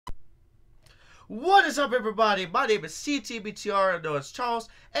What is up, everybody? My name is CTBTR, known as Charles,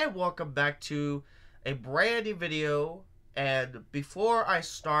 and welcome back to a brand new video. And before I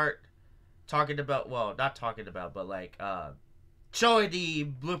start talking about, well, not talking about, but like showing the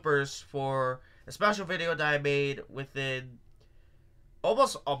bloopers for a special video that I made within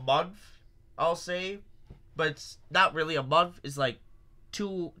almost a month, I'll say, but it's not really a month. It's like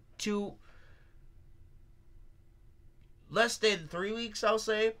two less than 3 weeks, I'll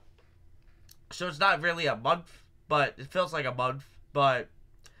say. So it's not really a month, but it feels like a month. But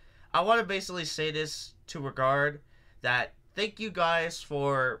I want to basically say this to regard that thank you guys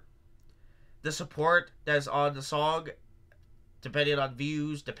for the support that's on the song, depending on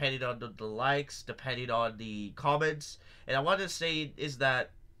views, depending on the likes, depending on the comments. And I want to say is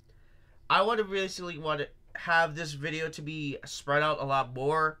that I want to basically want to have this video to be spread out a lot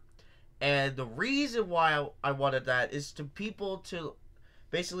more. And the reason why I wanted that is to people to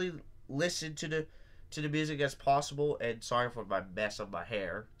basically listen to the music as possible. And sorry for my mess of my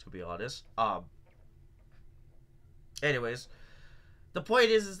hair, to be honest. Anyways, the point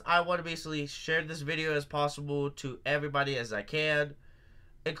is I want to basically share this video as possible to everybody as I can,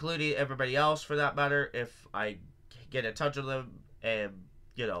 including everybody else for that matter, if I get in touch with them, and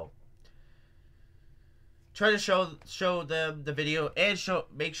you know, try to show them the video and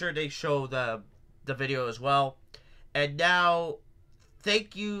make sure they show the video as well. And now,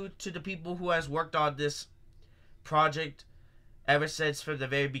 thank you to the people who has worked on this project ever since from the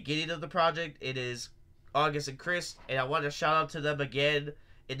very beginning of the project. It is August and Chris, and I want to shout out to them again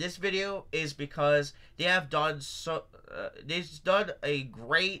in this video is because they have done they've done a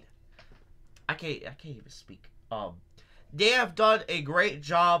great I can't even speak. They have done a great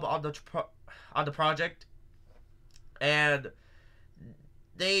job on the project, and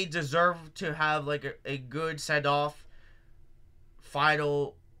they deserve to have like a good send-off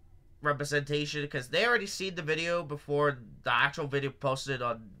final representation, because they already seen the video before the actual video posted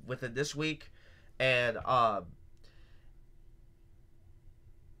on within this week. And I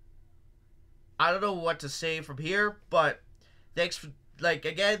don't know what to say from here, but thanks for, like,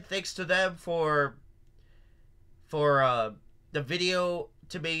 again, thanks to them for the video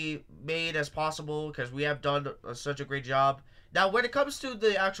to be made as possible, because we have done such a great job. Now, when it comes to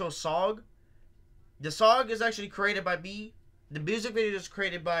the actual song, the song is actually created by me. The music video is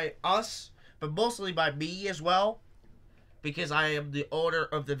created by us, but mostly by me as well, because I am the owner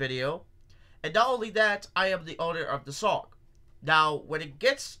of the video. And not only that, I am the owner of the song. Now, when it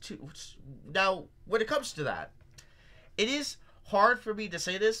comes to that, it is hard for me to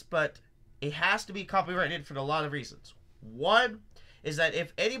say this, but it has to be copyrighted for a lot of reasons. One is that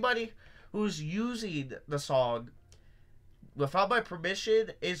if anybody who's using the song without my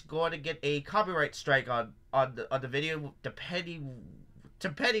permission is going to get a copyright strike on the video, depending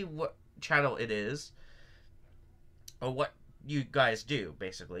what channel it is or what you guys do,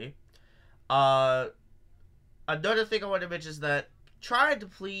 basically. Another thing I want to mention is that try to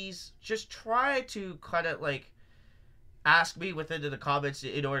kind of like ask me within the comments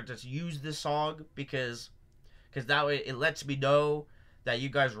in order to use this song, because that way it lets me know that you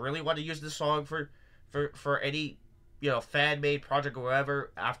guys really want to use this song for any, you know, fan-made project or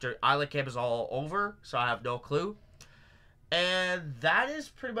whatever after Island Camp is all over. So I have no clue. And that is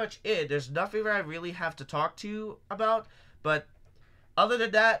pretty much it. There's nothing that I really have to talk to you about, but other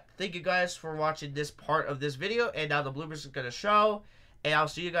than that, thank you guys for watching this part of this video, and now the bloopers is going to show, and I'll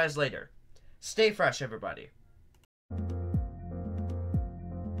see you guys later. Stay fresh, everybody.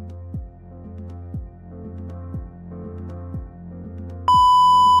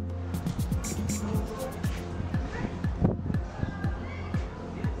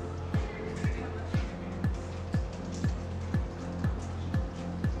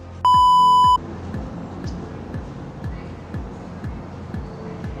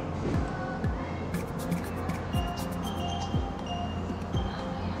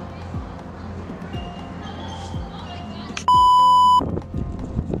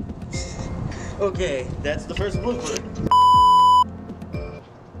 Okay, that's the first blooper.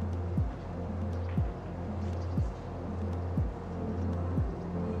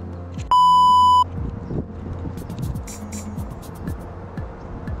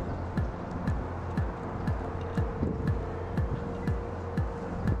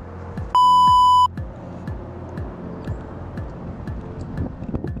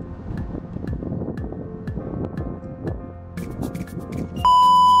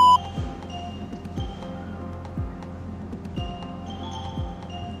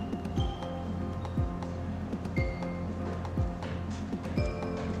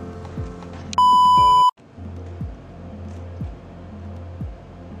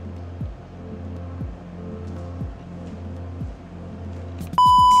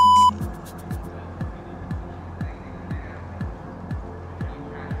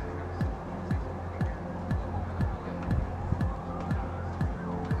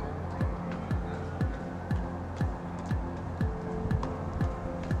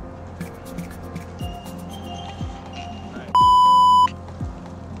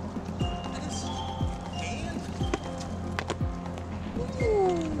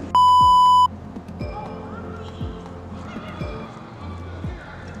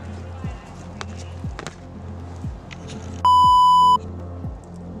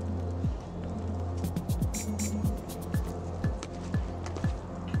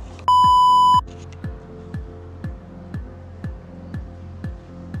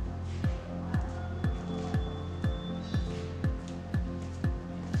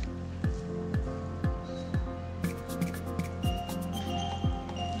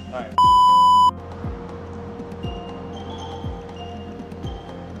 Alright.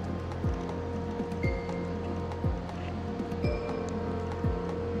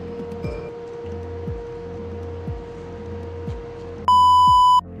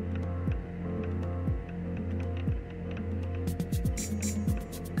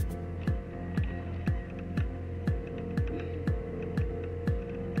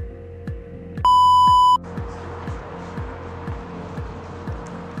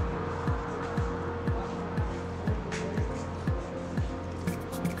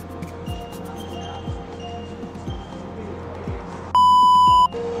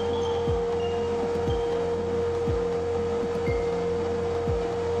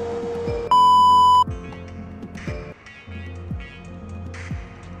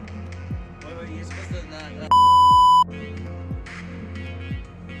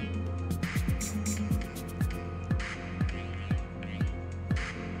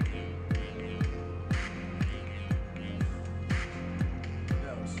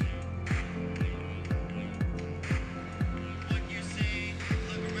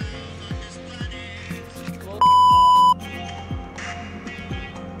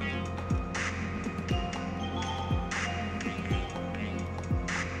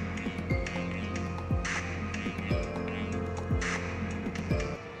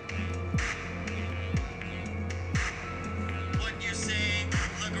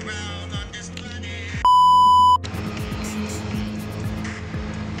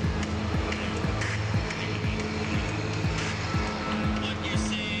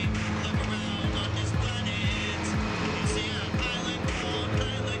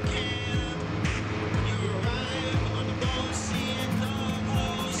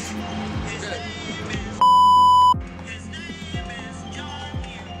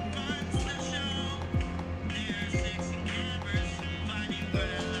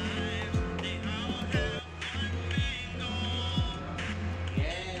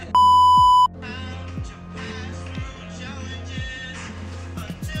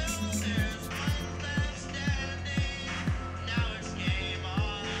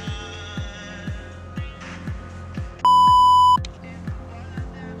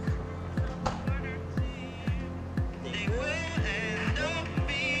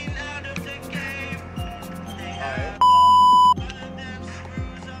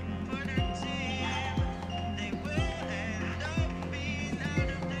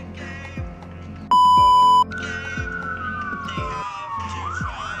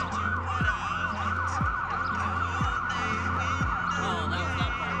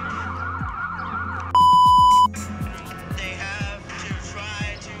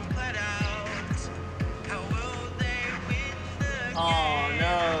 Oh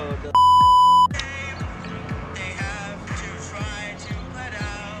no. They have to try to put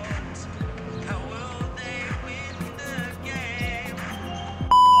out. How will they win the game?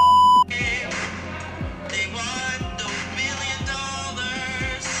 They want those $1 million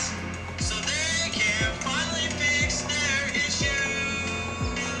so they can finally fix their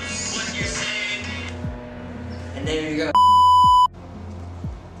issues. What you say? And there you go.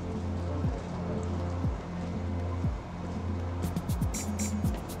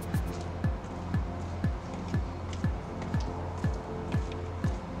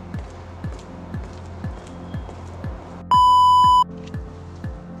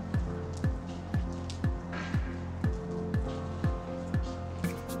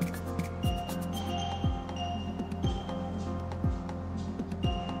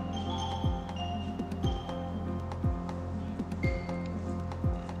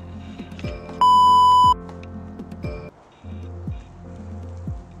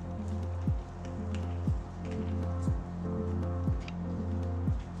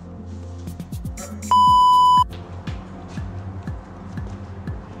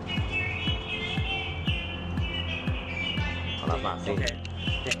 Okay.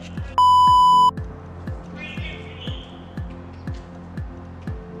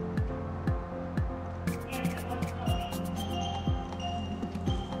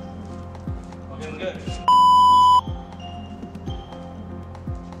 Okay, good.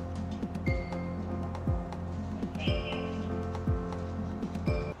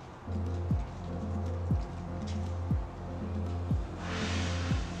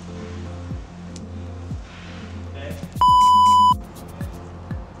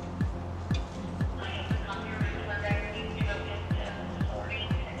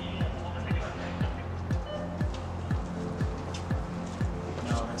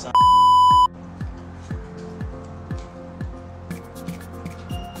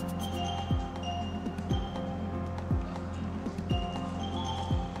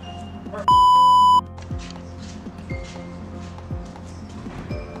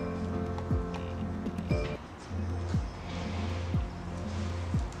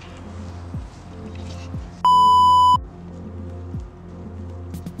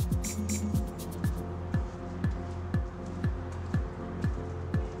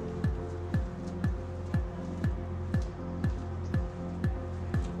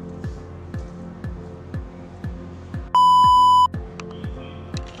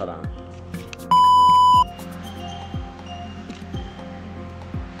 Hold on.